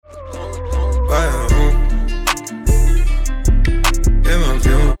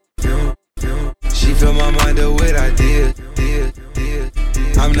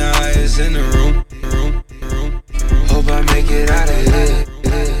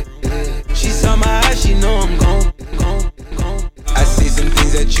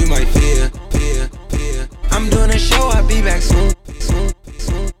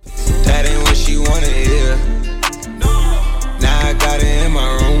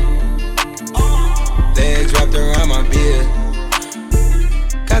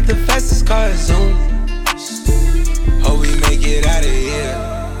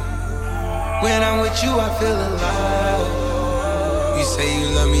feel alive. You say you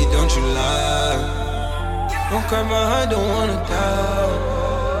love me, don't you lie. Don't cry my heart, don't wanna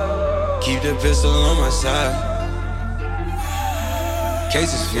die. Keep the pistol on my side.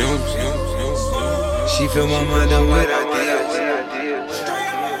 Cases fumes. She fill my mind up with ideas.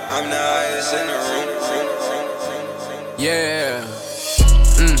 I'm the highest in the room. Yeah.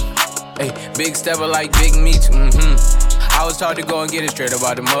 Hey, big stepper like big meat. I was taught to go and get it straight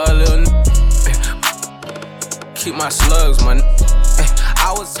about the mud, little keep my slugs, man.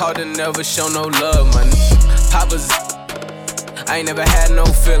 I was taught to never show no love, man. Papa's I ain't never had no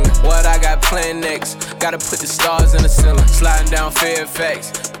feeling. What I got planned next? Gotta put the stars in the ceiling. Sliding down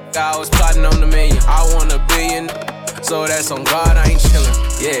Fairfax. I was plotting on the million. I want $1 billion. So that's on God, I ain't chillin'.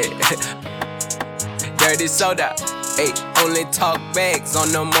 Yeah. Dirty soda. Ayy, only talk bags on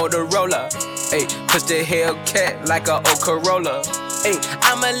the Motorola. Ayy, push the Hellcat like a old Corolla. Ayy,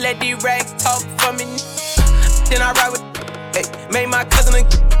 I'ma let these rags talk for me. Then I ride with. Ayy, made my cousin a.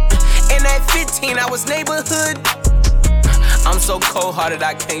 And at 15, I was neighborhood. I'm so cold-hearted,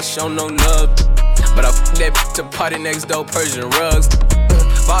 I can't show no love. But I put that to party next door, Persian rugs.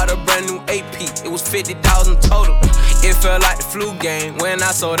 Bought a brand new AP, it was 50,000 total. It felt like the flu game when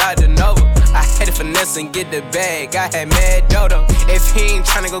I sold out the Nova. I had to finesse and get the bag, I had mad dodo. If he ain't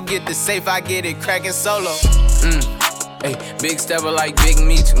tryna go get the safe, I get it crackin' solo. Hey, big stepper like big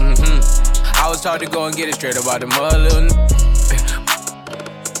meat. I was taught to go and get it straight about the mud, little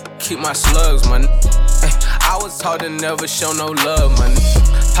keep my slugs, man. I was taught to never show no love, man.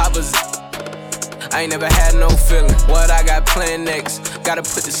 Papa's I ain't never had no feeling. What I got planned next? Gotta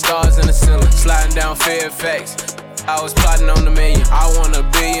put the stars in the ceiling. Sliding down Fairfax. I was plotting on $1 million. I want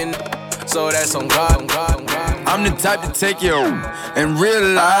 $1 billion. So that's on God. I'm the type to take you in real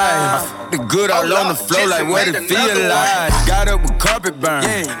life. The good all on the floor, like what it feel like. Got up with carpet burn.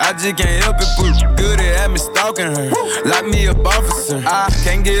 I just can't help it, but good at me stalking her. Lock me up, officer. I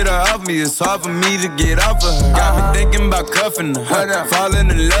can't get her off me. It's hard for me to get off of her. Got me thinking about cuffing her, falling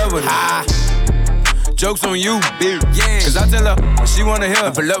in love with her. Joke's on you, bitch. Cause I tell her she wanna hear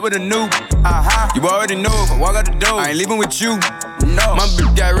her. Pull up with a new. You already know if I walk out the door, I ain't leaving with you. No, my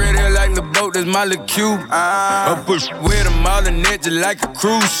bitch got red hair like the boat, that's my little cube. A push with them all in it just like a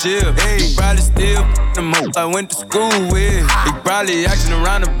cruise ship. He probably still the most I went to school with. He probably asking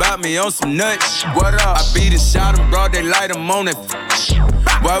around about me on some nuts. What up? I beat a shot and broad daylight, I'm on that.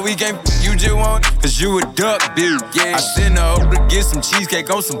 Why we can't you just want? Cause you a duck, bitch. I sent her over to get some cheesecake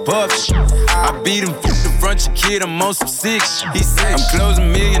on some puffs. I beat him the front your kid, I'm on some sick. He said, I'm closing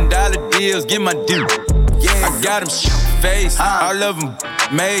 $1 million deals, get my due. I got him face, all of them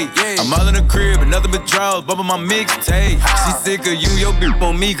made. I'm all in the crib, another withdrawal, bump on my mixtape. She sick of you, your bitch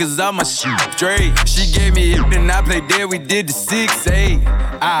on me, cause all my shit straight. She gave me it, and I played there, we did the 6-8.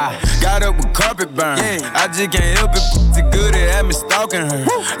 I got up with carpet burn. I just can't help it, too good at me stalking her.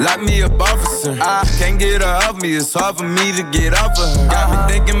 Lock me up, officer. I can't get her off me, it's hard for me to get off of her. Got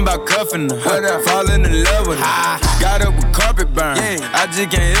me thinking about cuffing her, falling in love with her. Got up with carpet burn. I just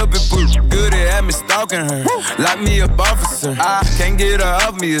can't help it, too good at me stalking her. Lock me up, officer. I can't get her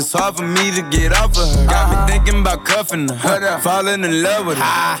off me, it's hard for me to get off of her. Got me thinking about cuffing her, falling in love with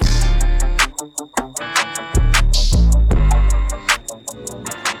her.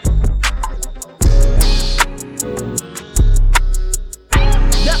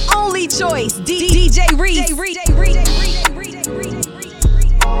 The only choice, DJ Reece.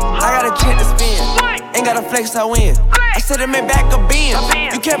 I got a check to spend, ain't got a flex, I win. I said it made back a bin,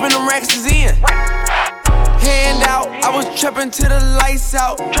 you kept them racks is in. Hand out, I was trapping till the lights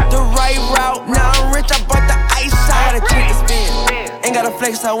out. The right route, now I'm rich, I bought the ice out. I got a check to spend, ain't got a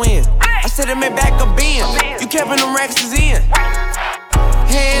flex, I win. I said it made back a bin, you kept them racks is in.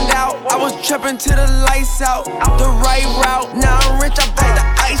 Hand out, I was trapping till the lights out. The right route, now I'm rich, I bought the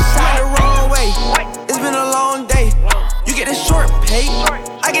ice out. The wrong way, it's been a long day. You get a short pay,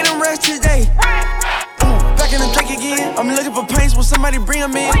 I get them rest today. Back in the Drake again, I'm looking for paints, will somebody bring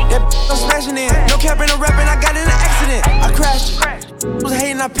them in? That I'm smashing in, no cap in the rapping, I got in an accident. I crashed it, was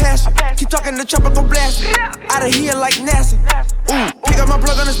hating, I passed it. Keep talking the chopper, go blast it. Out of here like NASA. Pick up my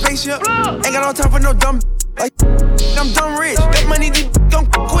plug on the spaceship, ain't got no time for no dumb. Like, I'm dumb rich, that money gon'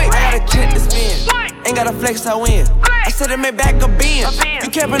 quick. I got a check to spend, ain't got a flex, I win. I said it made back a bin, you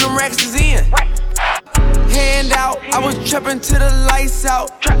kept them racks is in. Hand out, I was trapping till the lights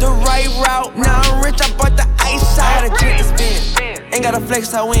out. The right route, now I'm rich, I bought the ice out. I got a check to spend, ain't got a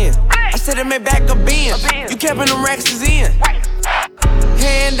flex, I win. I said it made back a bin, you kept them racks is in.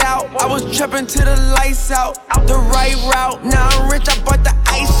 Hand out, I was trapping till the lights out. The right route, now I'm rich, I bought the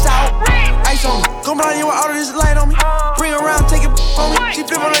ice out. Ice on me, come on, you want all of this light on me. Bring around, take it on me. She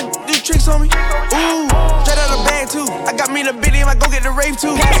flip on her, do tricks on me. Ooh, straight out the bag too. I got me the Billy, I go get the rave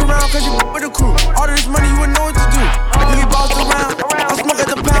too. Pass around, cause you with the crew. All of this money, you wouldn't know what to do. You get bossed around, I smoke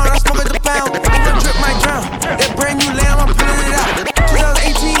at the pound, I smoke at the pound. The drip might drown, that brand new lamb, I'm pulling it out.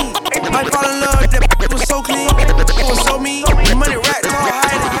 2018, might fall in love, that was so clean. It was so mean, money racked all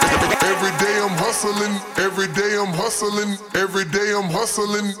high and high. Every day I'm hustling, every day I'm hustling, every day I'm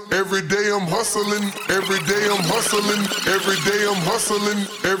hustling, every day I'm hustling, every day I'm hustling, every day I'm hustling,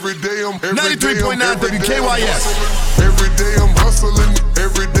 every day I'm 93.9 WKYS. Every day I'm hustling,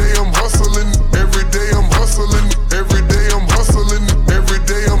 every day I'm hustling, every day I'm hustling, every day I'm hustling, every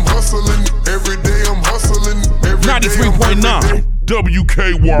day I'm hustling, every day I'm hustling, every day 93.9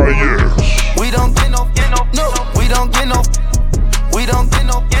 WKYS. We don't get no, no, we don't get no, we don't get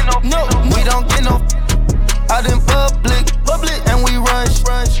no, no, we don't get no. Out in public, and we rush.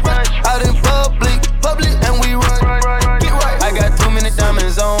 Out in public, and we run. Get right. I got too many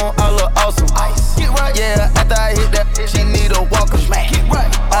diamonds on, I look awesome. Get right. Yeah, after I hit that, she need a walker. Get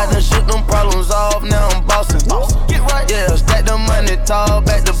right. I done shoot them problems off, now I'm bossing. Get right. Yeah, stack the money tall,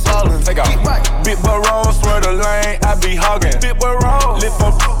 back to ballin'. Get right. Big boy roll, swear the lane, I be hogging. Big boy roll, lip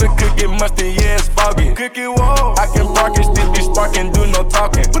on the cookie musty, yeah, it's foggy. Cookie wall, I can park it, still be sparking, do no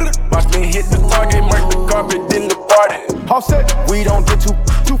talking. Watch me hit the target, mark the carpet, then the party. All set, we don't get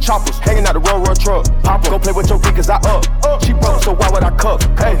two choppers hanging out the road truck. Papa, go play with your kid, cause I up. She broke, so why would I cuff?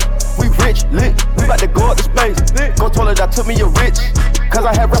 Hey, we rich, lit, we about to go up to space. Go told her that took me a rich, cause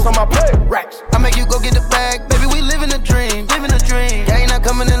I had rest on my plate. Racks. I make you go get the bag, baby, we living a dream, living a dream. Gang not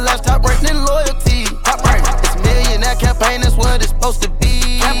coming in last, top ranking loyalty. Top rank, it's millionaire campaign, that's what it's supposed to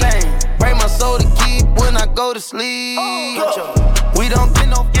be. Campaign, break my soul to keep when I go to sleep. We don't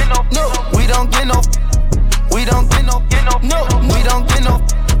get no, no, we don't get no. We don't get no, no, we don't get no.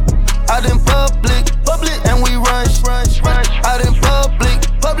 Out in public, and we rush. Out in public,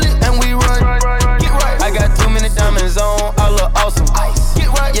 and we run. Get right. I got too many diamonds on, I look awesome. Get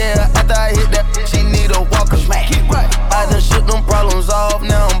right. Yeah, after I hit that, she need a walker. Get right. I done shoot them problems off,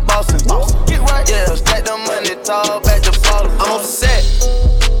 now I'm bossing. Get right. Yeah, stack the money tall, back to ballin'. I'm upset.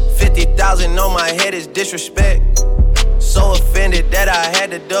 50,000 on my head is disrespect. So offended that I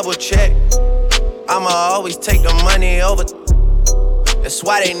had to double check. I'ma always take the money over. That's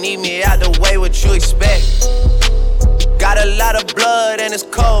why they need me out the way, what you expect. Got a lot of blood and it's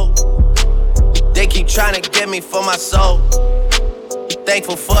cold. They keep trying to get me for my soul.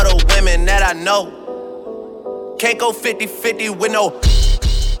 Thankful for the women that I know. Can't go 50-50 with no.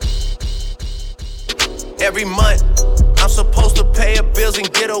 Every month, I'm supposed to pay her bills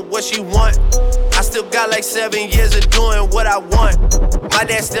and get her what she want. I still got like 7 years of doing what I want. My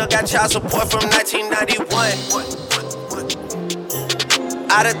dad still got child support from 1991.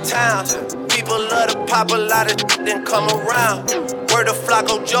 Out of town, people love to pop a lot of then come around. Word to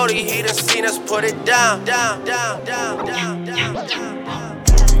Flocko Jody, he done seen us put it down.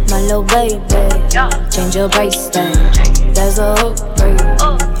 My little baby, change your price tag. There's a hook break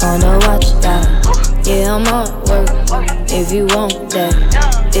on the watch down. Yeah, I'm on work. If you want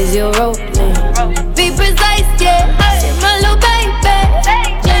that, is your rope in? Be precise, yeah. My little baby,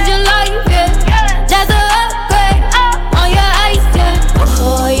 change your life, yeah. That's a upgrade on your ice, yeah.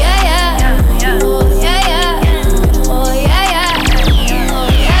 Oh yeah, yeah. Oh yeah, yeah. Oh yeah, yeah. Oh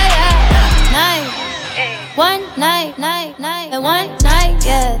yeah, yeah. Night, one night, and one night,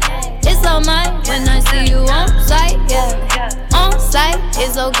 yeah. It's all mine when I see you on site, yeah. On site,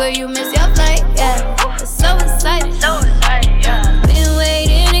 it's so good you miss your flight, yeah. So excited, yeah. Been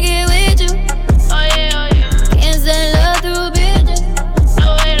waiting to get with you. Oh yeah, oh yeah. Can't send love through bitches.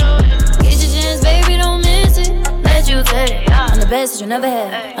 Oh yeah. Get your chance, baby, don't miss it. Let you take it. I'm the best that you never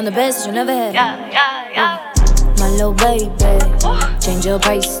had. I'm the best that you never had. Yeah. My little baby, change your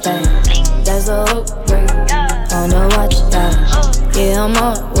price tag. That's a hook break on the watch down. Yeah, I'm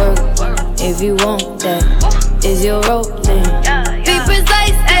on work. If you want that, is your rope in? Be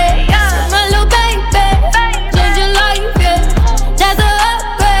precise, yeah. My little baby, change your life, yeah. That's a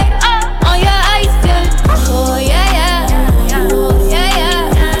upgrade on your ice, yeah. Oh yeah, yeah. Oh yeah,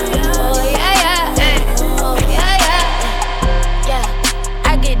 yeah. Oh yeah, yeah. Oh yeah, yeah. Yeah,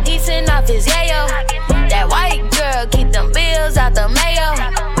 I get decent off his yayo. That white girl keep them bills out the mayo.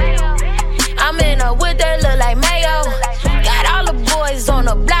 I'm in her with that look like mayo. Got all the boys on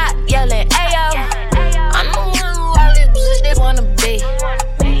the block yelling ayo. I'm the one who all these bitches wanna be.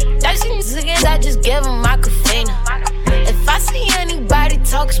 That shit again, I just give them my cafetina. If I see anybody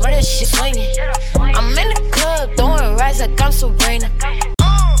talk, swear that shit swinging. I'm in the club throwing rice like I'm Serena.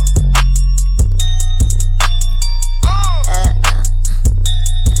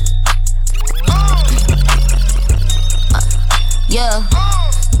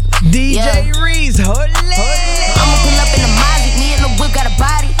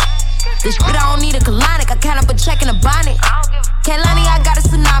 This shit I don't need a colonic. I count up a check in a bonnet. Kalani, I got a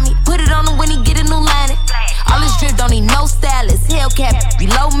tsunami. Put it on him when he get a new line. All this drip don't need no stylist. Hellcat,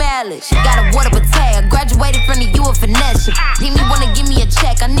 below mileage. Got a water but tag. I graduated from the U of finesse. Need me wanna give me a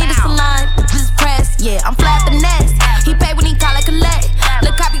check. I need a salon. This press, yeah, I'm fly finesse. He pay when he call it collect.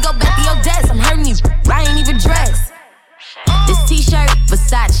 Look, copy, go back to your desk. I'm hurting you. I ain't even dressed. This t-shirt,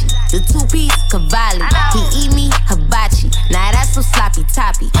 Versace. The two-piece, Cavalli. He eat me, hibachi. Now that's some sloppy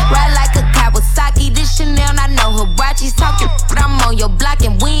toppy. Ride like a Kawasaki. This Chanel, I know Hibachi's talking, but I'm on your block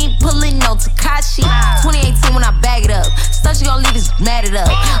and we ain't pulling no Takashi. 2018 when I bag it up. Stuff she gon' leave us mad at us.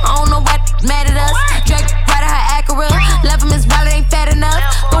 I don't know why mad at us. Drake right at her Acura. Left him his wallet ain't fat enough.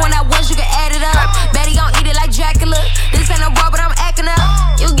 But when I once you can add it up. Betty gon' eat it like Dracula. This ain't no raw, but I'm acting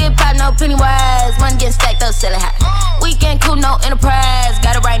up. You get popped, no penny wise. Money getting stacked up, selling high. Weekend cool, no enterprise.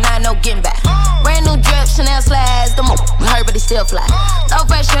 Got it right now, no getting back. Brand new drip, Chanel slides. The hurt, but they still fly. No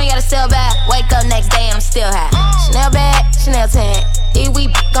fresh, you ain't gotta sell back. Wake up next day and I'm still high. Chanel bag, Chanel tan. We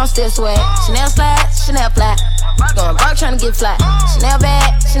gon' still sweat. Chanel slide, Chanel fly. Going broke tryna get fly. Chanel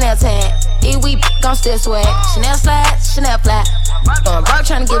bag, Chanel tan. We gon' still sweat. Chanel slide, Chanel fly. Going broke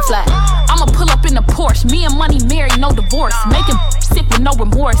tryna get fly. I'ma pull up in the Porsche. Me and money married, no divorce. Making sick with no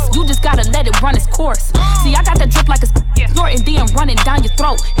remorse. You just gotta let it run its course. See, I got that drip like a snort and then running down your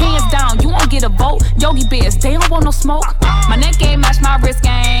throat. Hands down, you won't get a vote. Yogi Bears, they don't want no smoke. My neck game match my wrist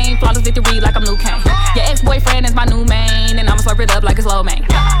game. Flawless victory like I'm Liu Kang. Your ex-boyfriend is my new main, and I'ma slurp it up like it's low man.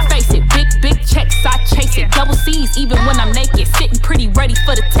 Face it, big checks, I chase it. Double C's even when I'm naked. Sitting pretty ready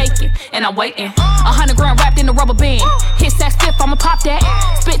for the taking, and I'm waiting. 100 grand wrapped in a rubber band. Hit that stiff, I'ma pop that.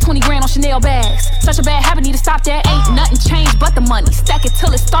 Spit 20 grand on Chanel bags. Such a bad habit, need to stop that. Ain't nothing changed but the money. Stack it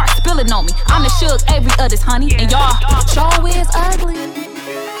till it starts spilling on me. I'm the Suge Avery of this honey, and y'all sure is ugly.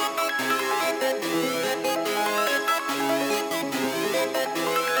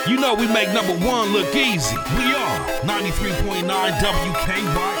 You know we make number one look easy. We are 93.9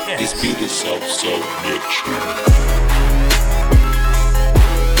 WKYS. This beat is so rich.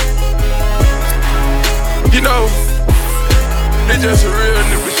 You know, it's just a real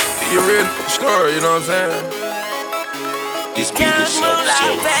nigga, your real story, you know what I'm saying? This beat is so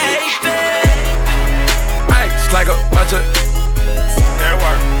rich. It's like a bunch of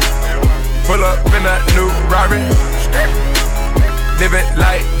pull up in that new Rari. Living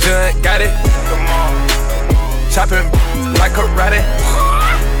like John got it. Come on. Chopping like karate.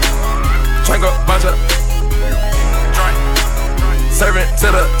 Drink a bunch of serving to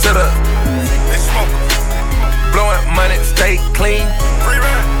the they smoke. Blowing money, stay clean.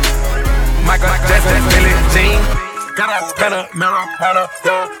 Michael Jackson, Billie Jean. Got a marijuana,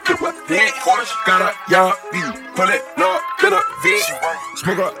 big Porsche. Got a young pull it, no, bit of V.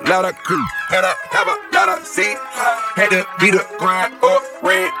 Smoke a lot of crew, and I have a lot of seed. Had to beat the grind up,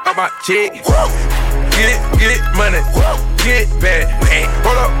 red on my cheek. Get it, money, get it bad.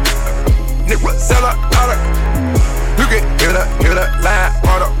 Hold up, nigga, sell a dollar. You can hear the line,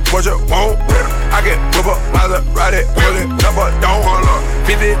 hold up, what you want. I get whip up, Maserati, pull it, number don't hold up.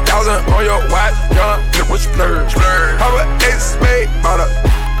 50,000 on your watch, young nigga splurge. How a ace made by the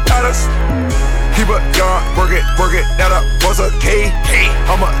dollars. Keep a yard, work it, that up was a K.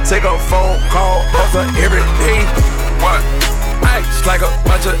 I'ma take a phone call, hustle every day. What? Ice like a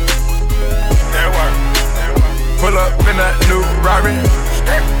bunch of pull up in that new Rari.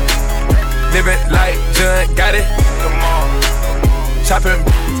 Living like John got it. Come on. Chopping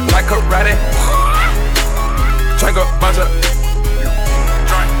like karate. Drink a bunch of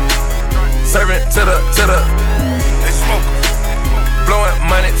serving to the they smoke. Blowing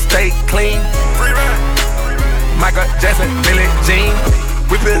money, stay clean. Michael Jackson, Billie Jean.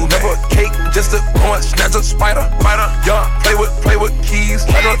 Whipping up a cake just to go and snatch a spider. Young, play with keys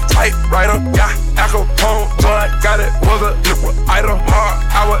like a typewriter. Yeah, Al Capone, John got it, was a little idol.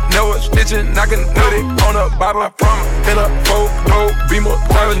 I was never snitching, I can put it on a bottle. I promise. In a photo, Beamer,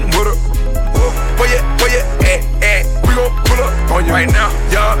 driving with a. Where you at? We gon' pull up on you right now.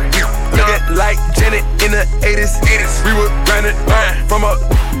 Y'all looking like Janet in the 80s. We was grinding from a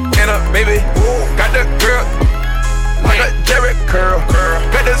baby. Got the girl like a Jerry curl.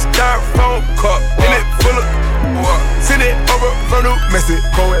 Got the styrofoam cup in it full of. Send it over from New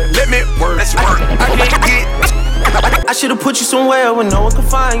Mexico and let me work. I can't get. I should've put you somewhere where no one can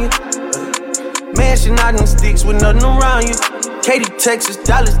find you. Mansion out in sticks with nothing around you. Katy, Texas,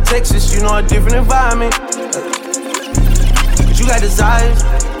 Dallas, Texas, you know a different environment. But you got desires,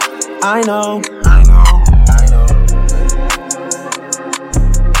 I know.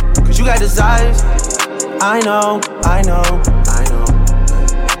 Cause you got desires, I know.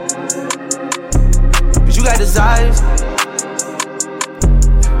 Cause you got desires.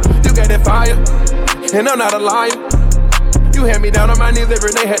 You got that fire, and I'm not a liar. You had me down on my knees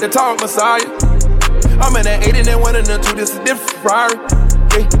every day, had to talk Messiah. I'm in that 8 and then 1 and then 2, this is different Ferrari.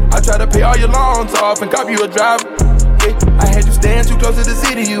 Yeah, I try to pay all your loans off and cop you a driver. Yeah, I had you stand too close to the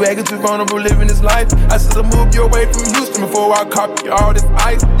city, you acting too vulnerable living this life. I should've moved you away from Houston before I cop you all this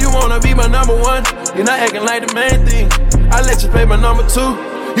ice. You wanna be my number 1, you're not acting like the main thing. I let you play my number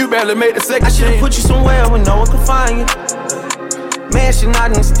 2, you barely made the second. I should've put you somewhere where no one could find you. Mansion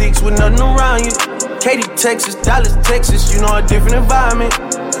out in sticks with nothing around you. Katy, Texas, Dallas, Texas, you know a different environment.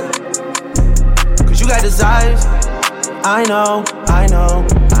 Cause you got desires. I know.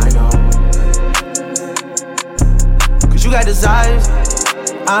 Cause you got desires.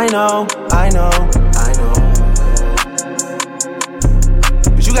 I know.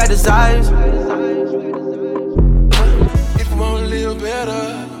 Cause you got desires. If you wanna live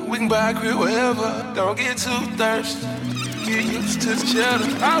better, we can buy a crib wherever. Don't get too thirsty. Get used to the cheddar.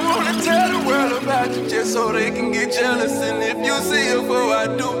 I wanna tell the world about you just so they can get jealous. And if you see it before I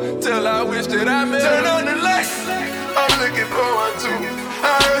do, tell I wish that I met her. Turn on the lights, I'm looking for one too.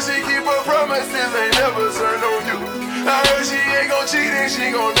 I heard she keep her promises, ain't never turn on you. I heard she ain't gon' cheat and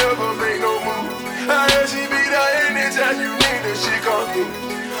she gon' never make no move. I heard she be there anytime you need her, she come through.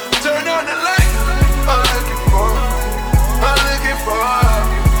 Turn on the lights, I'm looking for her. I'm looking for her.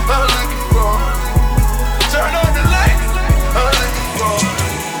 I'm looking for her. Turn on the lights. I'm looking for,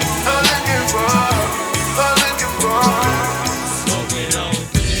 I'm looking for, I'm looking for. Smoking on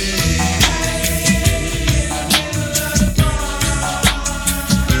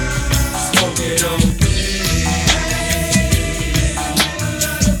smoking on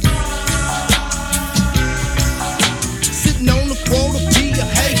sitting on the quota P,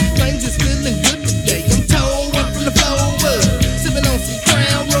 hey, things is feeling good today. I'm tall up from the floor up, sipping on some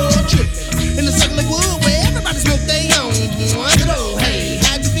Crown Royal tripping in the circle of wood where everybody smoke they own. Oh, hey,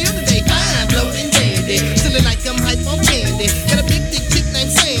 how you feel today? Fine, floating dandy, feeling like I'm hype on candy. Got a big dick chick named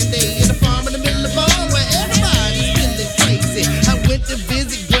Sandy in a farm in the middle of farm where everybody's feeling crazy. I went to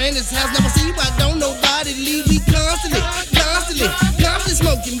visit Granny's house, never see why don't nobody leave me constantly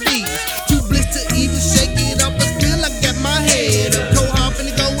smoking bees. Too blitzed to even shake it up, but still I got my head up. Go off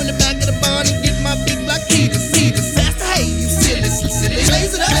and go in the back of the barn and get my big black key to see the sass. Hey, you silly,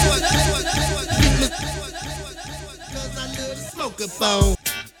 blaze it up. Smoker phone.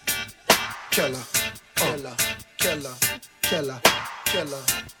 Killer,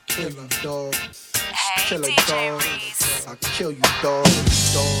 dog. Killer, dog. I'll kill you, dog.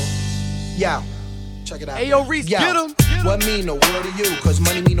 Yeah. Check it out. Hey, yo, Reece, get him. What mean the world to you? Cause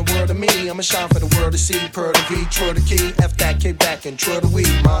money mean the world to me. I'ma shine for the world to see. Per the V, true the key. F that, kick back, and true the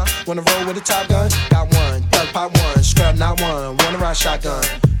weed, ma. Wanna roll with a top gun? Got one. Thug pop one. Scrub not one. Wanna ride shotgun.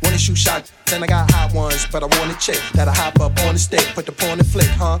 Wanna shoot shot, then I got hot ones. But I want a chick that'll hop up on the stick. Put the point and flick,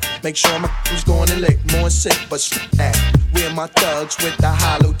 huh? Make sure my who's going to lick. More sick, but that. We're my thugs with the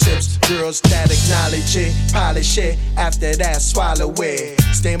hollow tips. Girls that acknowledge it. Polish it. After that, swallow it.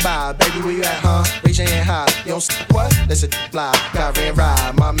 Stand by, baby, where you at, huh? Raise your hand high. You don't what? Let's fly. Got ran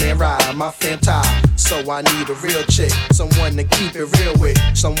ride, my man ride, my fam tie. So I need a real chick. Someone to keep it real with.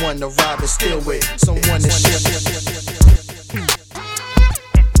 Someone to rob and steal with. Someone to share.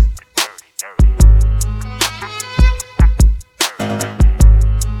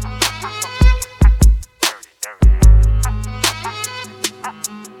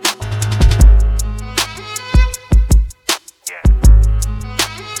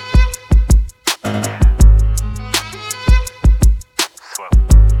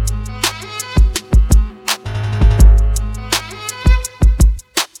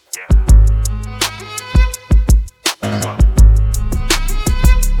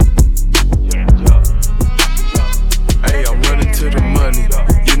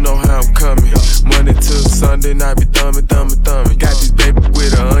 Sunday night be thumbing. Got this baby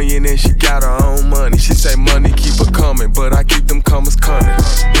with an onion and she got her own money. She say money keep her coming, but I keep them commas coming.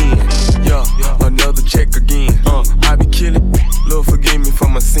 Yeah, another check again. I be killing, Lord forgive me for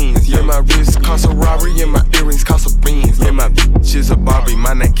my sins. Yeah, my wrist cost a robbery and my earrings cost a Benz. Yeah, my bitch is a Barbie,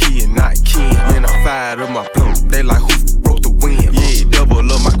 my name Key and not Ken. And I fired up my plump, they like who broke the wind. Yeah, double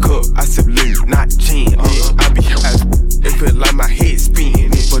up my cup, I sip lean, not gin. Yeah, I be high, it feel like my head spinning.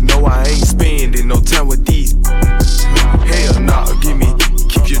 But no, I ain't spending no time with these. Hell nah, give me,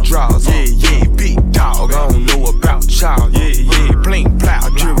 keep your draws. Yeah, big dog, I don't know about y'all. Yeah, blink, plow,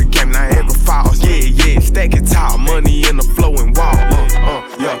 jury game, Niagara Falls. Yeah, stack it tall, money in the flowing wall.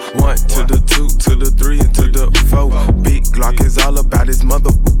 Yeah, 1 to the 2 to the 3 and to the 4. Big Glock is all about his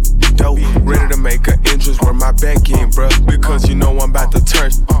mother dope. Ready to make an entrance where my back in, bruh. Because you know I'm about to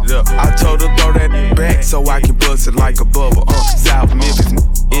turn up. I told her throw that back so I can bust it like a bubble. South Memphis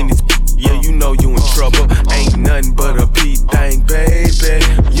in this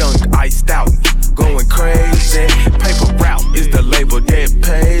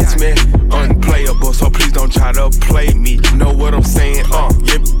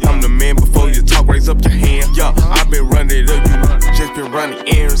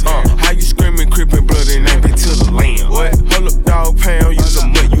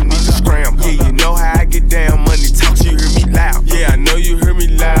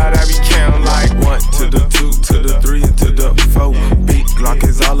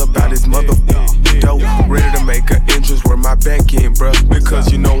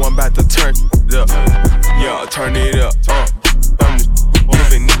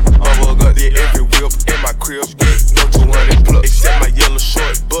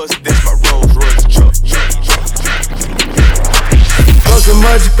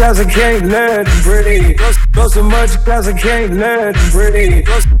cause I can't let them breathe. Go so much cause I can't let them breathe.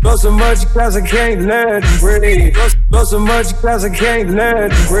 Go so much cause I can't let them breathe. Go so much cause I can't let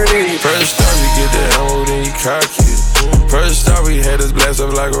them breathe. First time we get that ammo, then you cock it. First time we had us blast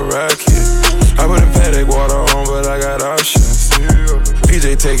up like a rocket. I put a paddock water on, but I got options.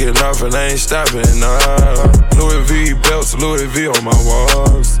 PJ taking off and I ain't stopping, nah. Louis V belts, Louis V on my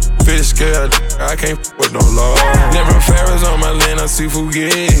walls. Fish scale, I can't f with no law. Never Ferris on my land, I see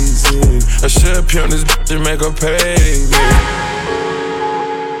Fugazi. I should pimp this bitch and make her pay me.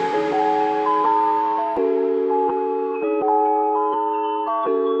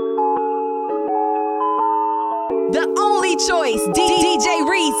 The only choice, DJ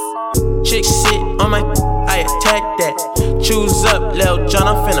Reece. Chick sit on my, I attack that. Choose up, Lil John,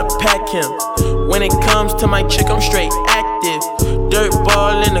 I'm finna pack him. When it comes to my chick, I'm straight active. Dirt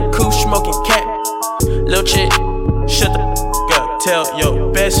ball in the coupe, smoking cap. Lil chick, shut the up. Tell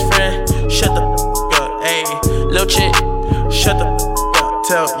your best friend, shut the up. Ayy, lil chick, shut the up.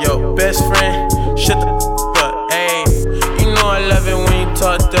 Tell your best friend, shut the up. Ayy, you know I love it when you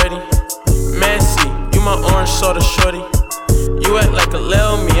talk dirty. Messy, you my orange soda shorty. You act like a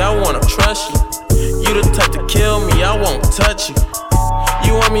Lil me, I wanna trust you. You the type to kill me, I won't touch you.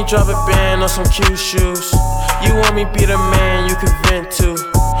 You want me drop a band on some cute shoes. You want me be the man you can vent to.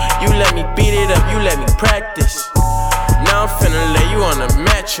 You let me beat it up, you let me practice. Now I'm finna lay you on the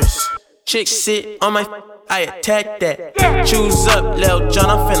mattress. Chick sit on my, I attack that. Choose up, Lil John,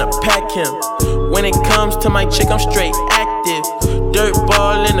 I'm finna pack him. When it comes to my chick, I'm straight active. Dirt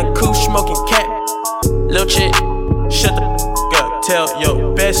ball in the coupe, smoking cap. Lil chick, shut the up. Tell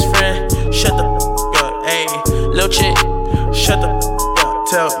your best friend, shut the up. Ayy, lil chick, shut the up.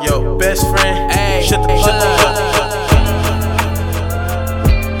 Tell your best friend, ayy, shut the up.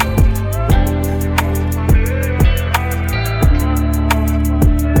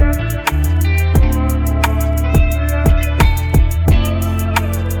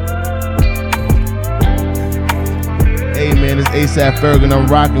 Hey man, it's ASAP Ferg and I'm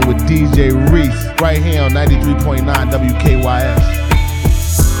rocking with DJ Reece right here on 93.9 WKYS.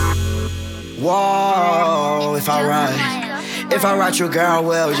 Whoa, if I write you, girl,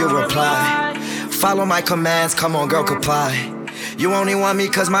 well, you reply. Follow my commands, come on, girl, comply. You only want me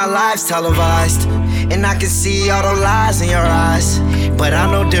cause my life's televised, and I can see all the lies in your eyes. But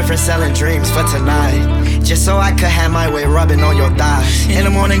I'm no different selling dreams for tonight, just so I could have my way rubbing on your thighs. In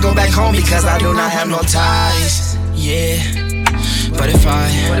the morning, go back home because I do not have no ties. Yeah, but if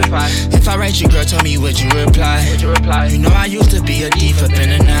I write you, girl, tell me would you reply? You know I used to be a thief up in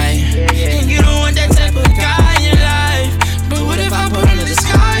the night, and you don't want that type of guy in your life. But what if I put on the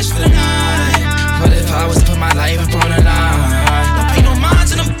disguise for the night? What if I was to put my life up on the line? Don't pay no mind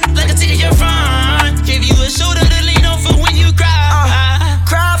to them like a ticket you're fine. Give you a shoulder to lean on for when you cry.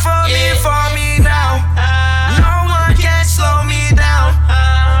 Cry for me now. No one can slow me down.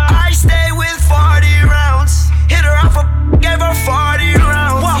 I stay with 40 rounds. Hit her off, gave her 40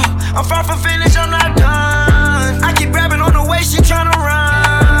 rounds. Whoa, I'm far from finished, I'm not done. I keep grabbing on the way she tryna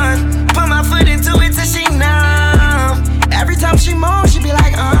run. Put my foot into it till she numb. Every time she moves, she be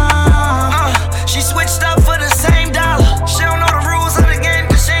like, She switched up for the same dollar. She don't know the rules of the game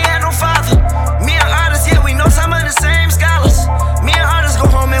cause she ain't had no father. Me and artists, yeah, we know some of the same scholars. Me and artists go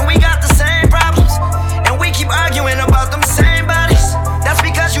home and we got the same problems. And we keep arguing about them same bodies. That's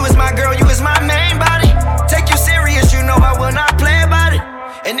because you is my girl, you is my main body. Take you serious, you know I will not play about it.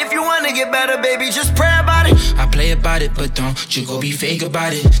 And if you wanna get better, baby, just pray about it. I play about it, but don't you go be fake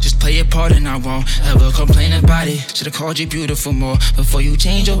about it. Just play your part and I won't ever complain about it. Should've called you beautiful more before you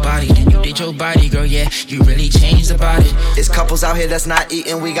change your body. Then you did your body, girl, yeah, you really changed about it. It's couples out here that's not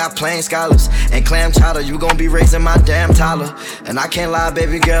eating, we got plain scholars. And clam chowder, you gon' be raising my damn toddler. And I can't lie,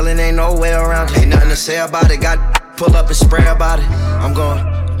 baby girl, it ain't no way around it. Ain't nothing to say about it, got pull up and spray about it. I'm going.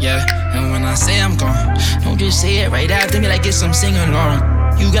 Yeah, and when I say I'm gone, don't just say it right after me like it's some sing-along.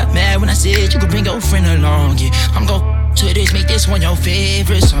 You got mad when I said you could bring your friend along. Yeah, I'm gon' to this, make this one your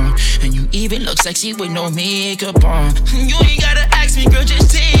favorite song. And you even look sexy with no makeup on. You ain't gotta ask me, girl,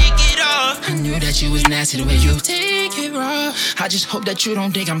 just take it off. I knew that you was nasty the way you take it raw. I just hope that you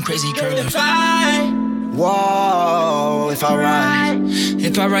don't think I'm crazy, girl. If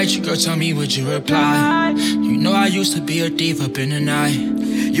I write you, girl, tell me would you reply? You know I used to be a thief up in the night.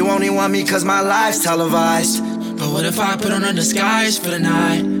 You only want me cause my life's televised. But what if I put on a disguise for the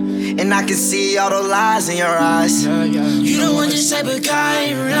night? And I can see all the lies in your eyes. You don't want this type of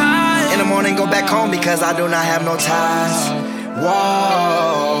guy, right? In the morning, go back home because I do not have no ties.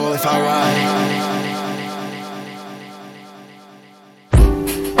 Whoa, if I ride.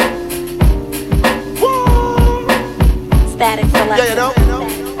 Statik Selektah. Yeah, you know.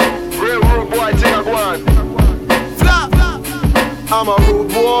 boy, take a one. Flop. I'm a rude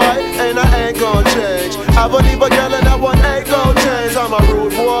boy, and I ain't gon' change. I believe a girl and that one ain't gon' change. I'm a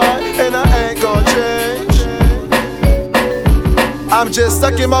rude boy, and I ain't gon' change. I'm just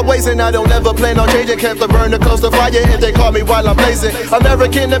stuck in my ways and I don't ever plan on changing. Kept the burner close to fire if they call me while I'm blazing.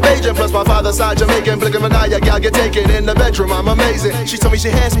 American and Bajan, plus my father's side Jamaican. Blick of an eye, gal get taken in the bedroom, I'm amazing. She told me she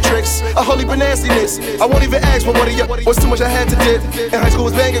had some tricks, a holy nastiness. I won't even ask for what of you was too much I had to dip. In high school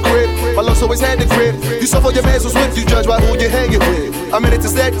was banging crib, my looks always had the grip. You saw for your mans was with, you judge by who you're hanging with. I'm in it to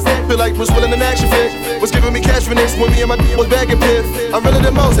stack, feel like Bruce Willis in action fit. Was giving me cash for this when me and my was bagging piff. I'm realer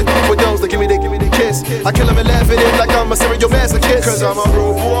than Moses, with those that give me the kiss. I kill them and laugh at it like I'm a serial masochist. Cause I'm a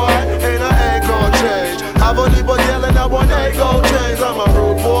rude boy, and I ain't gon' change. I believe a girl and that one ain't gon' change. I'm a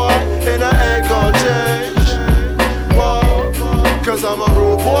rude boy, and I ain't gon' change. Whoa. Cause I'm a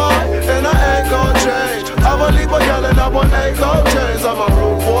rude boy, and I ain't gon' change. I believe a girl and that one ain't gon' change. I'm a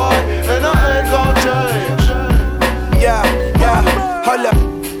rude boy, and I ain't gon' change. Yeah, hold up.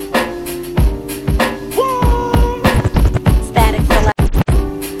 Statik Selektah.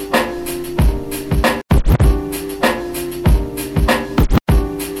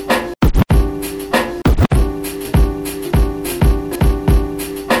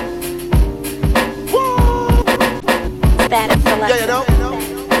 Yeah, you know?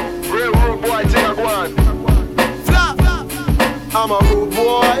 Real rude boy, take a one. Flop. I'm a rude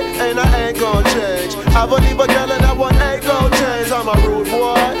boy, and I ain't gon' change. I believe a girl and that one ain't gon' change. I'm a rude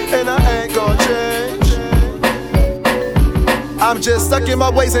boy, and I ain't gon' change. I'm just stuck in my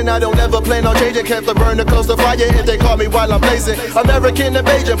ways and I don't ever plan on changing. Kept the burner close to fire if they call me while I'm blazing. American and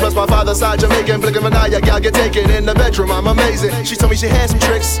Bajan, plus my father's side Jamaican. Blick of an eye, gal get taken in the bedroom, I'm amazing. She told me she had some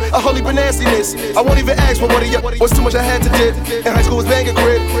tricks, a holy nastiness. I won't even ask for what of you was too much I had to dip. In high school was banging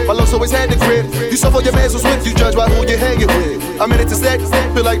crib, my looks always had the grip. You saw for your mans was with, you judge by who you're hanging with. I'm in it to stack,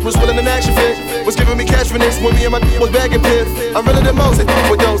 feel like Bruce Willis in action fit. Was giving me cash for this when me and my was bagging piff. I'm realer than Moses,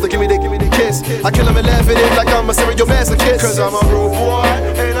 with those that give me the kiss. I kill them and laugh at it like I'm a serial masochist. Cause I'm a rude boy,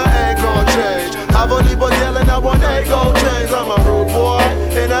 and I ain't gon' change. I believe a girl and that one ain't gon' change. I'm a rude boy,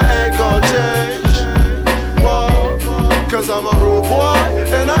 and I ain't gon' change. Whoa. Cause I'm a rude boy,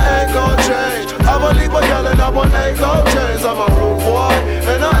 and I ain't gon' change. I believe a girl and that one ain't gon' change. I'm a rude boy,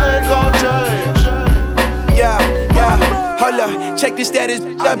 and I ain't gon' change. Yeah, hold up, check the status,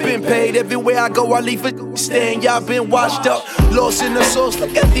 I've been paid. Everywhere I go, I leave a stand. Y'all been washed up, lost in the sauce.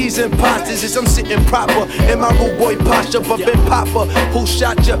 Look at these imposters as I'm sitting proper in my rude boy posture. But been popper, who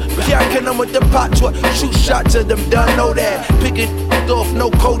shot ya? Yeah, I can with the pot to shoot shot to them, done know that. Picking off,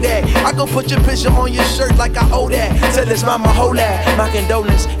 no Kodak. I go put your picture on your shirt like I owe that. Tell this mama hold that. My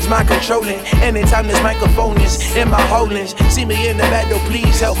condolence is my controlling. Anytime this microphone is in my holdings, see me in the battle,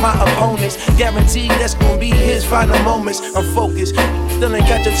 please help my opponents. Guarantee that's gonna be his final moments. I'm focused, still ain't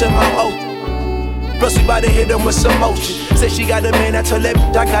catch up to my oath. Plus we bout to hit them with some motion. Say she got a man, I told that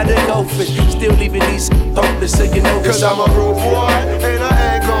I gotta go fish. Still leaving these hopeless, so you know. Cause I'm a rude boy, and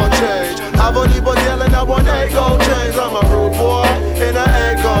I ain't gon' change. I believe a girl and that one ain't gon' change. I'm a rude boy, and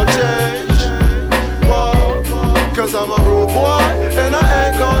I ain't gon' change. Whoa. Cause I'm a rude boy, and I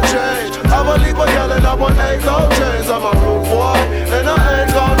ain't gon' change. I believe a girl and that one ain't gon' change. I'm a rude boy, and I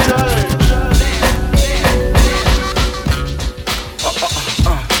ain't gon' change.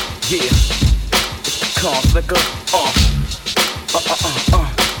 Yeah. Callin Flicker,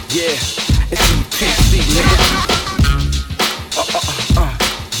 yeah, it's PC, nigga.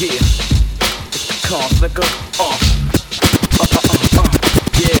 Yeah, it's Callin Flicker,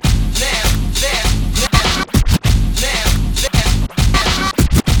 yeah.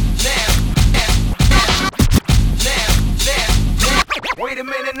 Wait a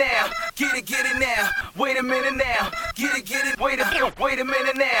minute now, get it now. Wait a minute now, get it. Wait a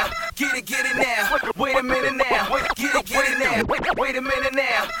minute now, get it now. Wait a minute now, get it now. Wait a minute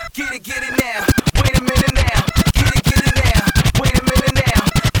now, get it now. Wait a minute now, get it now. Wait a minute now,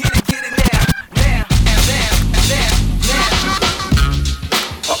 get it now. Now.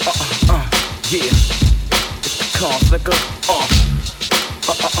 Yeah, it's Callin Flicker,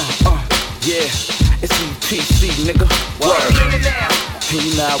 yeah, it's EPC, nigga. Word. You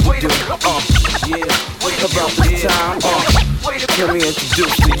know how we do, yeah. About this time, let me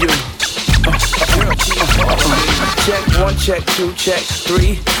introduce to you girl keep calling me. Check 1, check 2, check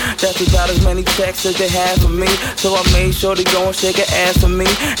 3. That's about as many checks as they have for me. So I made sure to go and shake her ass for me.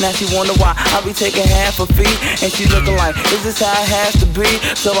 Now she wonder why I be taking half a fee. And she looking like, is this how it has to be?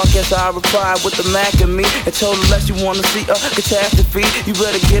 So I guess I replied with the Mac and me. And told her unless you wanna see a catastrophe, you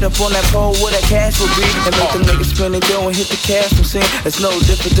better get up on that pole where that cash will be. And make the niggas spin and go and hit the cash machine. It's no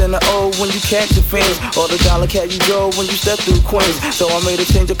different than the old when you catch your fins. Or the dollar cat you go when you step through Queens. So I made her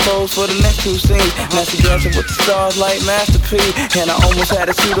change her clothes for the next 2 scenes. Now she dancing with the stars like Master P. And I almost had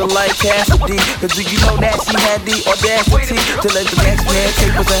to shoot her like Cassidy. Cause do you know that she had the audacity to let the next man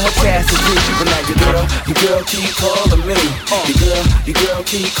take us in her chastity. But now your girl keep calling me. Your girl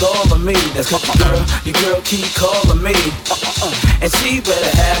keep calling me. That's cause your girl keep calling me. And she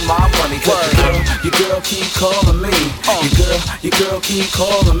better have my money. Cause your girl keep calling me. Your girl keep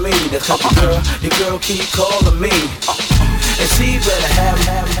calling me. That's cause your girl keep calling me. And she better have.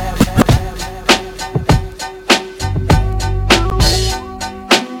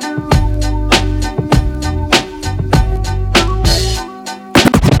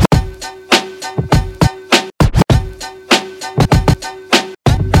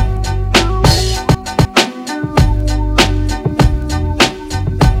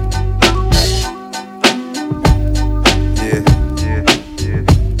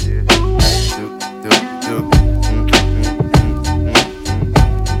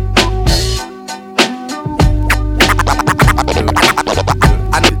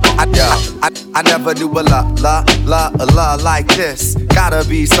 I never knew a la like this. Gotta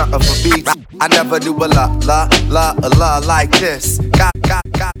be something for beats. I never knew a la like this.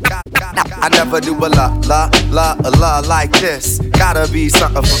 I never knew a la like this. Gotta be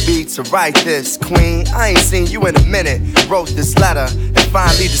something for beats to write this. Queen, I ain't seen you in a minute. Wrote this letter and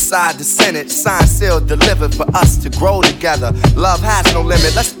finally decided to send it. Signed, sealed, delivered for us to grow together. Love has no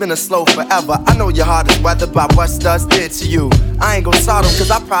limit, let's spin it slow forever. I know your heart is weathered by what studs did to you. I ain't gon' start them cause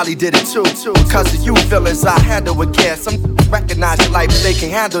I probably did it too. Cause of you feelings I handle with care. Some recognize your life but they can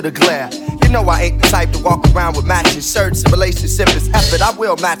handle the glare. You know I ain't the type to walk around with matching shirts. Relationship is effort, I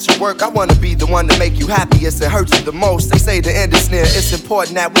will match your work. I wanna be the one to make you happiest and hurt you the most. They say the end is near, it's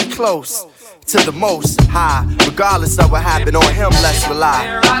important that we close to the most high. Regardless of what happened on him, let's rely.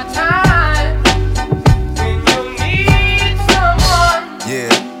 There are times when you need someone.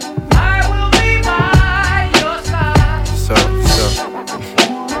 Yeah. I will be by your side. So.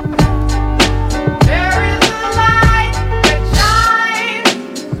 There is a light that shines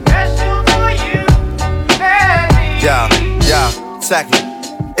special for you and me. Yeah, second.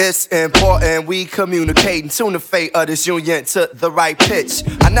 It's important we communicate and tune the fate of this union to the right pitch.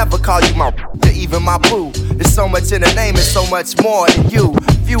 I never call you my to even my boo. There's so much in the name and so much more in you.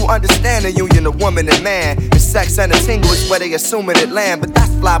 Few understand the union of woman and man. And sex and a tingle is where they assuming it land. But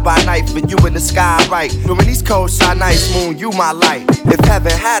that's fly by night for you in the sky, right? But when these cold shine nights, moon, you my light. If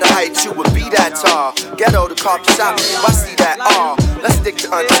heaven had a height, you would be that tall. Ghetto the coffee shop, I see that all. Let's stick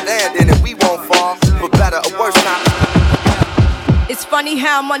to understanding and we won't fall. For better or worse, not. It's funny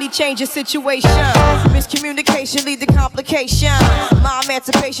how money changes situation. Miscommunication lead to complication. My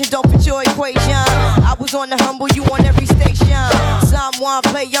emancipation don't fit your equation. I was on the humble, you on every station. Someone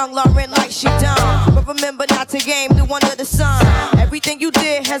play young Lauryn like she done. But remember not to game the one under the sun. Everything you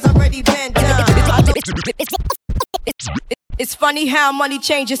did has already been done. It's funny how money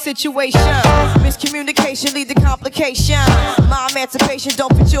changes situation. Miscommunication lead to complication. My emancipation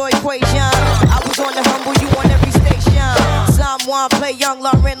don't fit your equation. I was on the humble, you on every station. Someone play young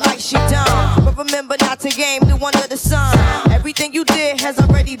Lauryn like she done. But remember not to game the one under the sun. Everything you did has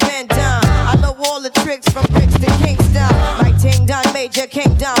already been done. I know all the tricks from Bricks to Kingston. My ting done major,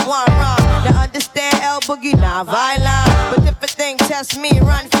 king done one wrong. Now understand L Boogie, not violent. But if a thing test me,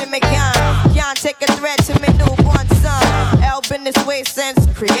 run for me gun. Can't take a threat to me newborn son. L been this way since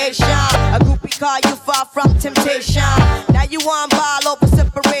creation. A groupie call you far from temptation. Now you on ball over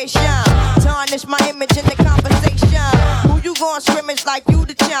separation. Tarnish my image in the conversation. Who you gon' scrimmage like you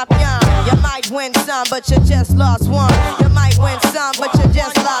the champion? You might win some, but you just lost one. You might win some, but you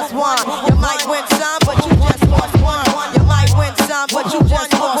just lost one. You might win some, but you just lost one. You might win some, but you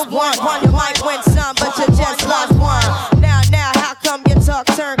just lost one. You might win some, but you just lost one. Now, how come your talk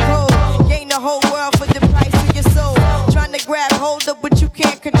turn cold? Gain the whole world for the price of your soul. Trying to grab hold of what you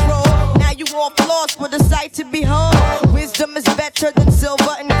can't control. Now you all lost with a sight to behold. Wisdom is better than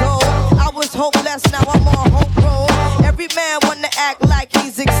silver and gold. I was hopeless, now I'm on hope roll. Every man wanna act like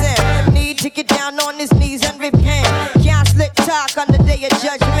he's exempt. Need to get down on his knees and repent. Can't slick talk on the day of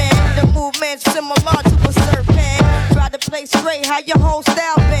judgment. The movement's similar to a serpent. Try to play straight, how your whole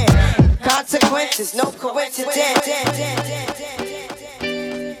style been. Consequences, no coincidence.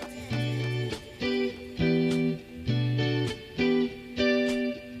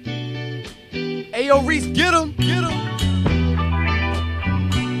 Ayo, Reece, get him.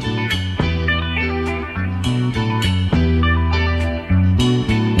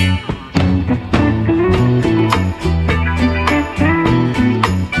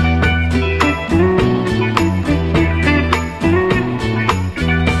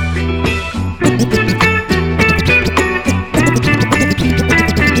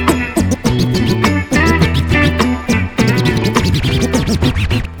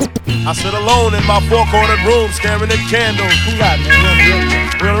 I sit alone in my four-cornered room staring at candles. Who got it, man?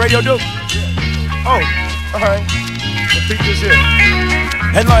 We on the radio, dude? Oh, alright. Let's peek this here.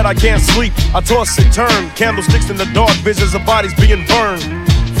 At night I can't sleep, I toss and turn. Candlesticks in the dark, visions of bodies being burned.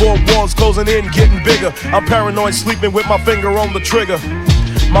 Four walls closing in, getting bigger. I'm paranoid, sleeping with my finger on the trigger.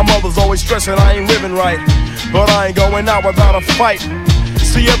 My mother's always stressing I ain't living right, but I ain't going out without a fight.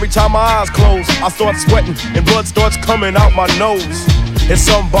 See, every time my eyes close, I start sweating and blood starts coming out my nose. It's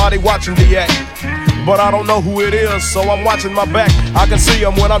somebody watching the act, but I don't know who it is, so I'm watching my back. I can see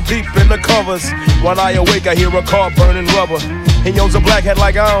him when I'm deep in the covers. When I awake, I hear a car burning rubber. He owns a black hat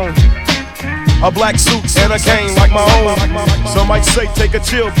like I own, a black suit and a cane like my own. Some might say take a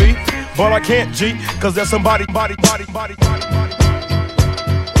chill, B, but I can't, G, cause there's somebody.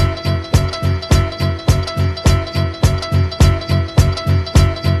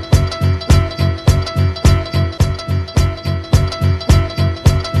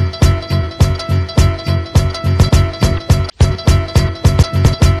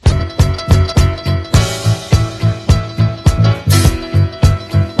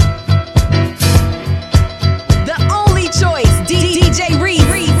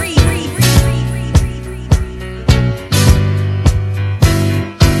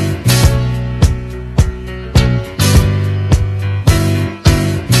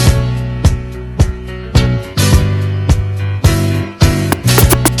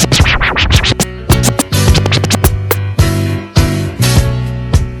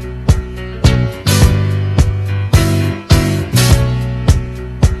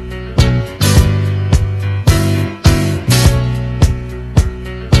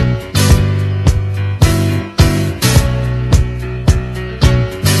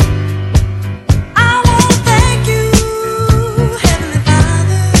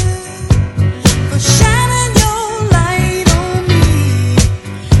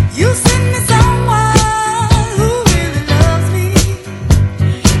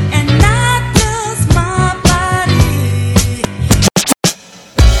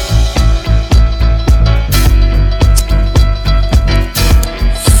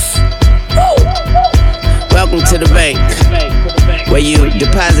 where you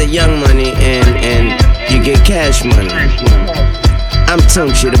deposit young money and you get cash money. I'm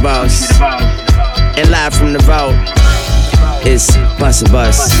Tunchi, the boss, and live from the vault, it's Busta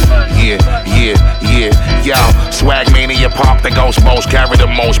Bus. Y'all, swag mania, pop the ghost most, carry the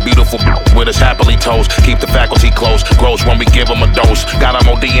most beautiful with us happily toast. Keep the faculty close, grows when we give them a dose. Got them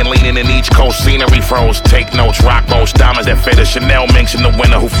OD and leaning in each coast, scenery froze. Take notes, rock boats, diamonds that fit us. Chanel minks in the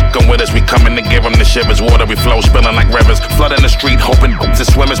winter, who fucking with us? We coming to give them the shivers. Watery flow, spilling like rivers. Flooding the street, hoping the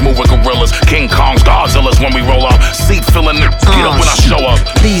swimmers move with gorillas. King Kongs, Godzillas when we roll up. Seat filling the get up when I show up.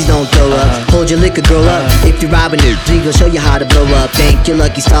 Please don't throw up, hold your liquor girl up. If you're robbing it, we gon' show you how to blow up. Thank your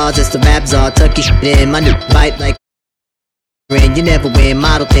lucky stars, it's the rap czar. Tuck your shit in, my new bite like and you never win,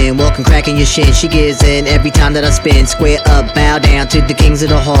 model thin, walking cracking your shin. She gives in every time that I spin. Square up, bow down to the kings of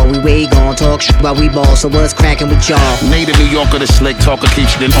the hall. We way gon' talk shit while we ball, so what's cracking with y'all? Native New Yorker, the slick talker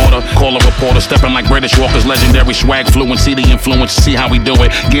keeps it in order. Call a reporter, stepping like British walkers. Legendary swag fluency, the influence, see how we do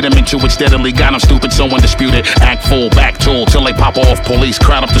it. Get him into it steadily, got him stupid, so undisputed. Act full, back tool, till they pop off. Police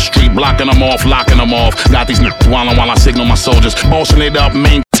crowd up the street, blocking them off, locking them off. Got these niggas while I signal my soldiers. Bossing it up,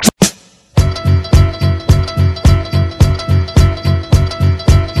 main.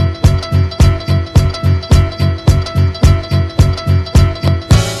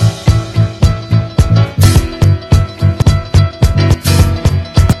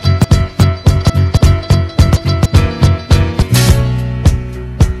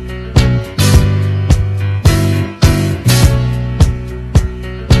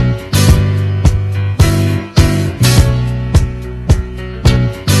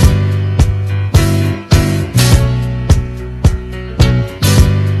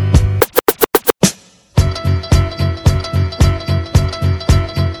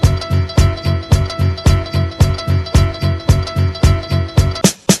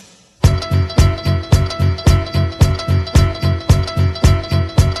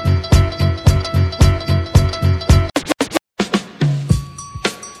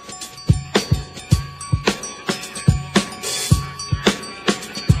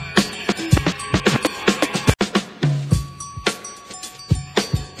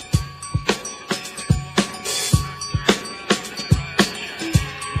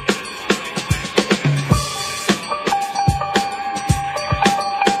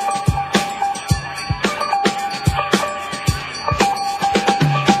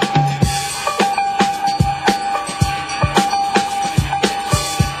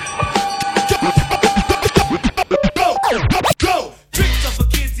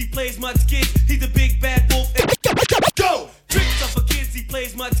 he plays much gigs. He's a big bad wolf. Go! Tricks up for kids, he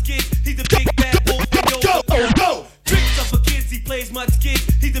plays much gigs. He's a big bad wolf. Go! Tricks up for kids, he plays much gigs.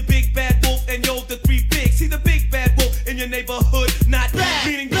 He's a big bad wolf, and yo, the three bigs. He's a big bad wolf in your neighborhood. Not bad,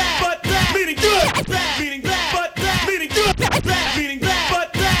 meaning bad, but bad, meaning good. Bad, meaning bad, but bad, meaning good. Bad, meaning bad,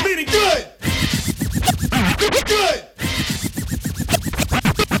 but bad, meaning good. Good. Good.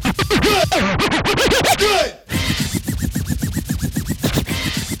 Good.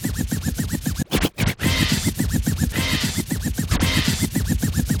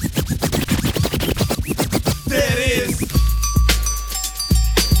 There it is.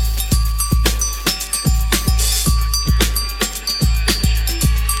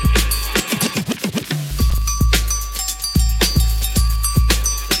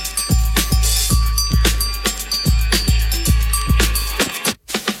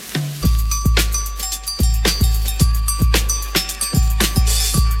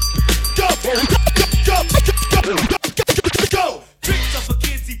 Go! Tricks up for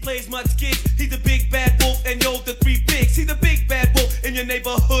kids, he plays much gigs. He's a big bad wolf, and yo, the three bigs. He's a big bad wolf in your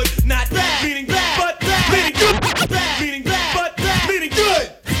neighborhood. Not bad, meaning bad, but bad, meaning good. Bad, meaning bad, but bad, meaning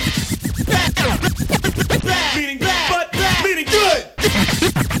good. Bad, bad, meaning bad, but bad, meaning good.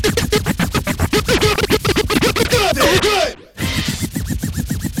 Good.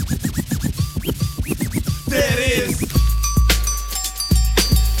 There it is.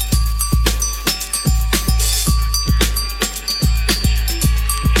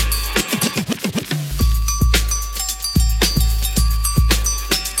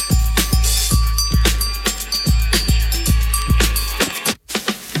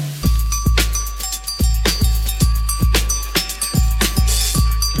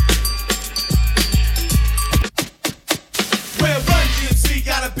 Where Run-D.M.C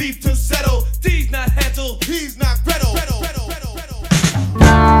got a beef to settle. D's not Hansel, he's not Gretel.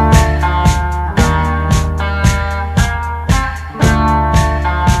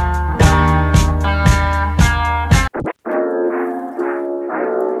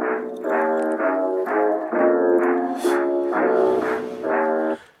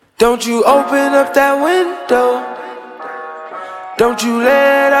 Don't you open up that window. Don't you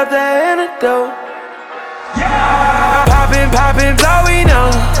let out that antidote. Yeah. Poppin's all we know.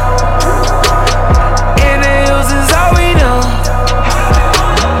 In the hills is all we know.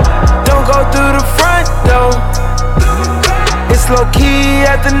 Don't go through the front door. It's low key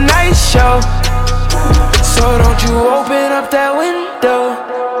at the night show. So don't you open up that window.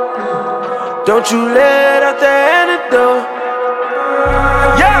 Don't you let out the antidote.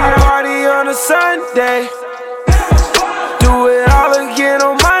 Yeah, party on a Sunday. Do it all again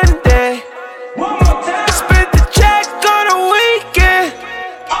on Monday. Spend the check on a weekend.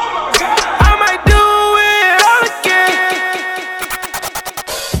 I might do it all again.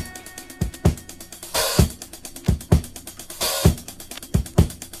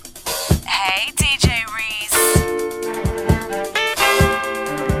 Hey, DJ Reece.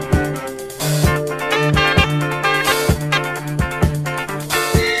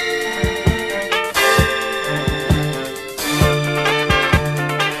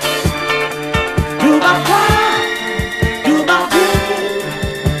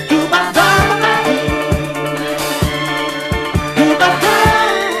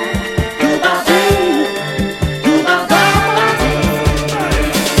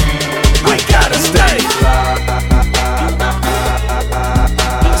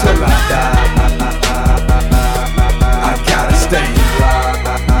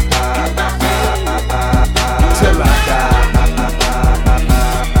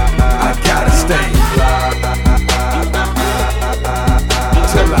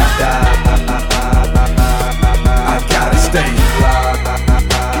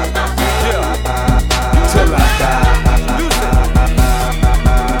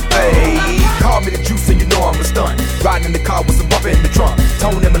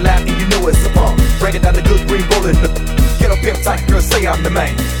 I'm the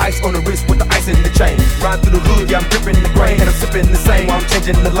main. Ice on the wrist with the ice in the chain. Ride through the hood, yeah, I'm gripping the grain. And I'm sipping the same while I'm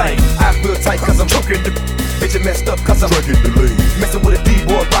changing the lane. I feel tight cause I'm choking the bitch and messed up cause I'm drinking the lean. Messing with a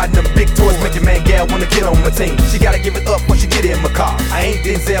D-boy, riding them big toys. Making man gal wanna get on my team. She gotta give it up when she get in my car. I ain't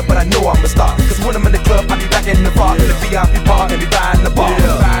Denzel, but I know I'm a star. Cause when I'm in the club, I be back in the bar. In the VIP bar and be buying the bar.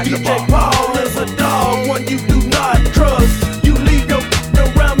 DJ Paul is a dog, one you do not trust. You leave your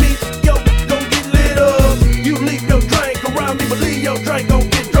around me, yo, gon' get lit up. You leave your drink around me, but leave your drink gon'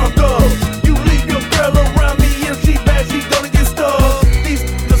 get drunk up. You leave your girl around me, if she bad, she gonna get stuck. These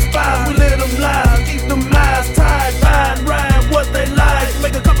the spies, we let them lie, keep them lies tied, fine, rhyme what they like.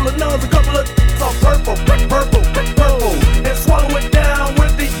 Make a couple of nuns, a couple of all purple, and swallow it down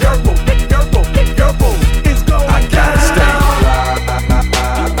with the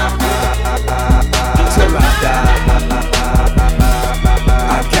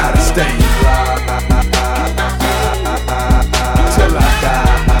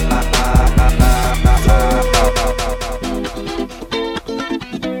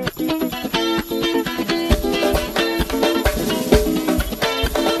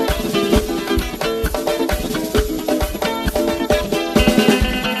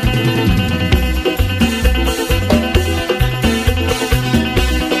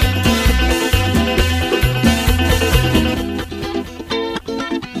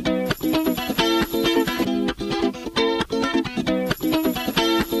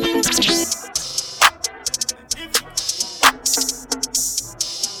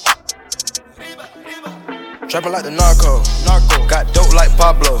Rapping like the narco. Got dope like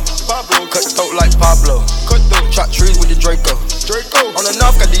Pablo. Cut throat like Pablo. Chop trees with the Draco. On the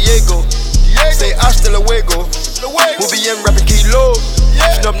north got Diego. Say hasta luego. We'll be in rapping kilo.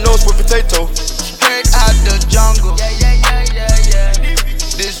 Snub nose with potato. Straight out the jungle.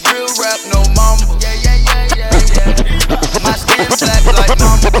 This real rap, no mumble. My skin black like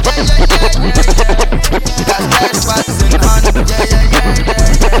mumble. Got stash spots in Honda.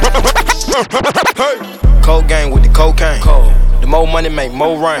 Hey. Cold gang with the cocaine. The more money make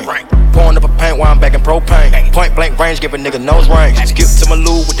more rain. Pouring up a paint while I'm back in propane. Point blank range, give a nigga nose range. Skip to my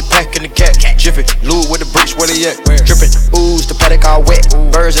loo with the pack and the cat. Jiffy, loo with the bricks, where they at? Drippin', ooze, the paddock all wet.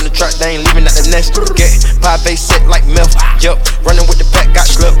 Birds in the truck, they ain't leaving at the nest. Get pie base set like milk. Yup, running with the pack, got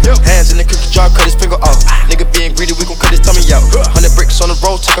slipped. Hands in the cookie jar, cut his finger off. Nigga being greedy, we gon' cut his tummy out. 100 bricks on the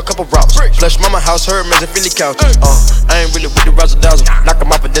road, take a couple routes. Flush mama house, her man's a Philly couch. I ain't really with the razzle dazzle. Knock him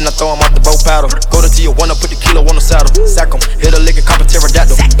off and then I throw him off the bow paddle. Go to Tijuana, put the kilo on the saddle. Sack him, hit a lick and cop a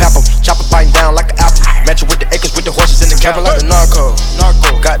pterodactyl. Pap him, chop him, biting down like an apple. Match it with the acres, with the horses in the cabin like the narco.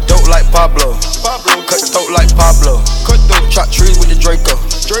 Got dope like Pablo. Cut throat like Pablo. Chop trees with the Draco.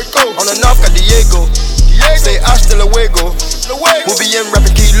 On the north got Diego. Say hasta luego. We'll be in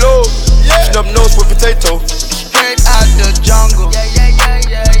rapping kilo. Snub nose with potato. Straight out the jungle.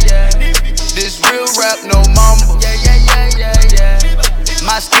 This real rap, no mumble.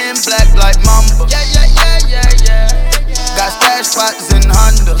 My skin black like mamba. Got stash spots in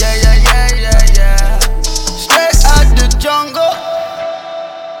Honda. Straight out the jungle.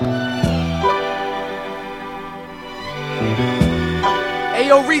 Hey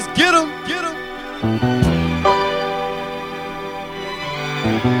yo, Reece, get him.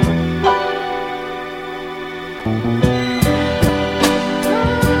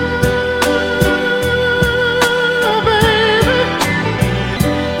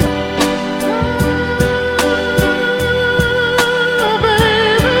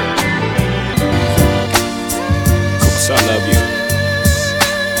 I love you.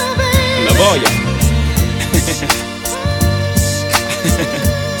 I love all y'all.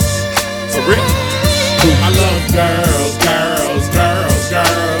 For real. I love girls,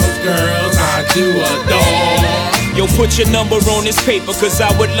 I do adore. Yo, put your number on this paper, cause I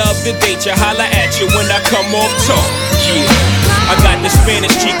would love to date you. Holla at you when I come off talk. Yeah. I got the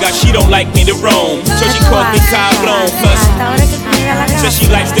Spanish chica, she don't like me to roam, so she calls me Cablon. Plus, says she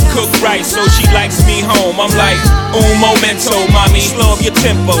likes to cook right, so she likes me home. I'm like, un momento, mommy, slow up your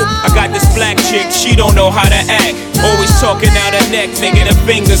tempo. I got this black chick, she don't know how to act. Always talking out her neck, making her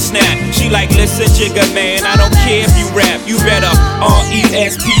finger snap. She like, listen, jigger man, I don't care if you rap. You better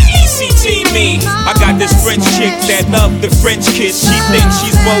R-E-S-P-E-C-T me. I got this French chick that love the French kiss. She thinks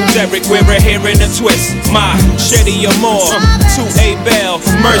she's Bo Derek, wear her hair in a twist. My Shetty Amore, 2A Bell,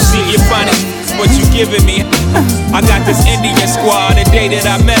 Mercy, you finest what you giving me. I got this Indian squad, the day that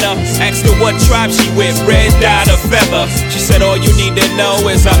I met her. Asked her what tribe she with, red dot or feather. She said all you need to know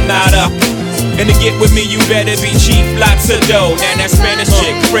is I'm not up. And to get with me, you better be cheap, lots of dough. Now that Spanish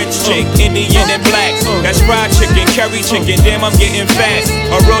chick, French chick, Indian and black. That's fried chicken, curry chicken, damn I'm getting fat.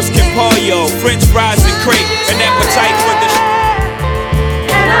 Arroz con pollo, French fries and crepe, an appetite for the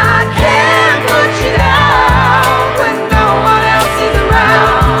And I can't put you down when no one else is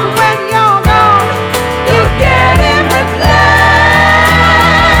around. When you're gone, you get in replaced.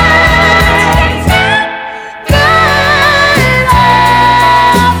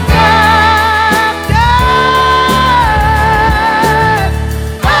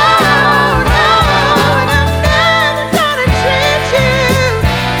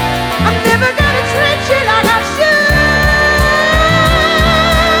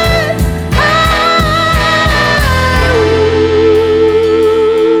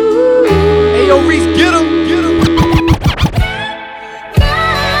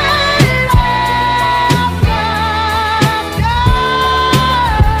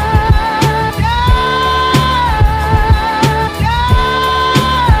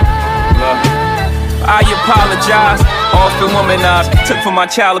 Apologize, often womanized. Took for my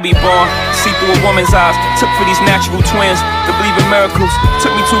child to be born, see through a woman's eyes. Took for these natural twins to believe in miracles.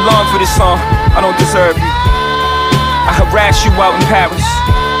 Took me too long for this song, I don't deserve you. I harassed you out in Paris.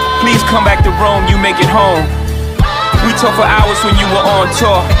 Please come back to Rome, you make it home. We talked for hours when you were on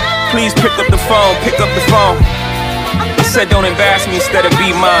tour. Please pick up the phone, pick up the phone. I said don't embarrass me instead of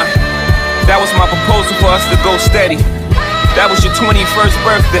be mine. That was my proposal for us to go steady. That was your 21st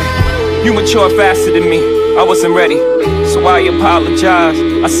birthday. You matured faster than me, I wasn't ready, so I apologize.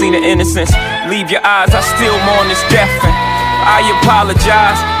 I seen the innocence leave your eyes, I still mourn this death. And I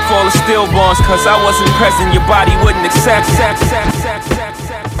apologize for all the stillborns, cause I wasn't present, your body wouldn't accept.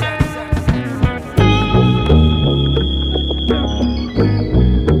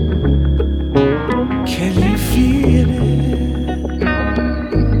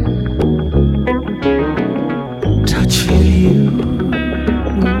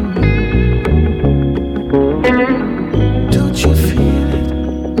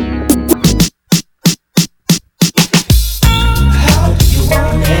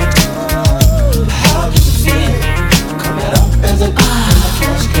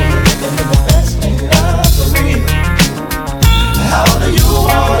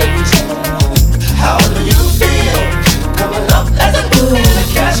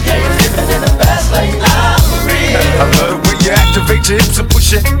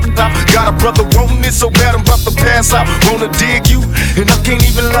 brother wanting it so bad I'm about to pass out. Wanna dig you, and I can't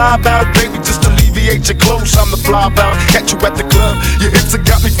even lie about it, baby, just alleviate your clothes. I'm the fly about it, catch you at the club. Your hips have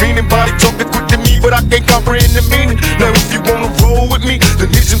got me feeling, body talking quick to me, but I can't comprehend the meaning. Now if you wanna roll with me,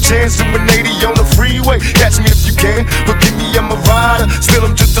 then here's some chance to an 80 on the freeway. Catch me if you can, forgive me, I'm a rider. Still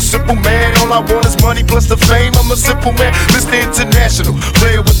I'm just a simple man, all I want is money plus the fame. I'm a simple man, Mr. International,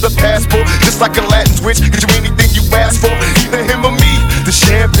 player with the passport, just like a Latin switch, get you anything you ask for, either him or me. The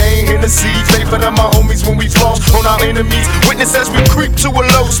champagne, Hennessy, favorite of my homies when we floss on our enemies. Witness as we creep to a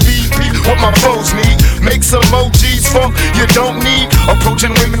low speed, beat what my foes need. Make some OGs funk you don't need.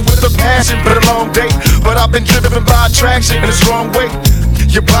 Approaching women with a passion, but a long day. But I've been driven by attraction in a strong way.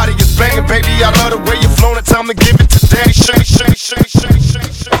 Your body is banging, baby, I love the way you're flowing. It's time to give it to daddy. Shake, shake, shake, shake,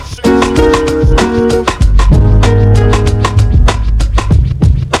 shake, shake, shake.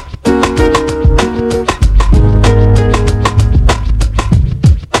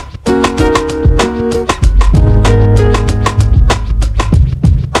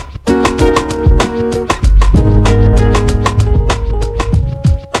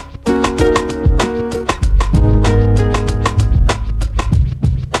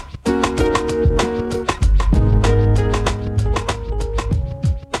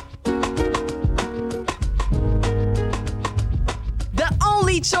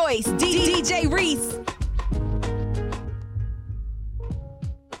 Choice, DJ Reece.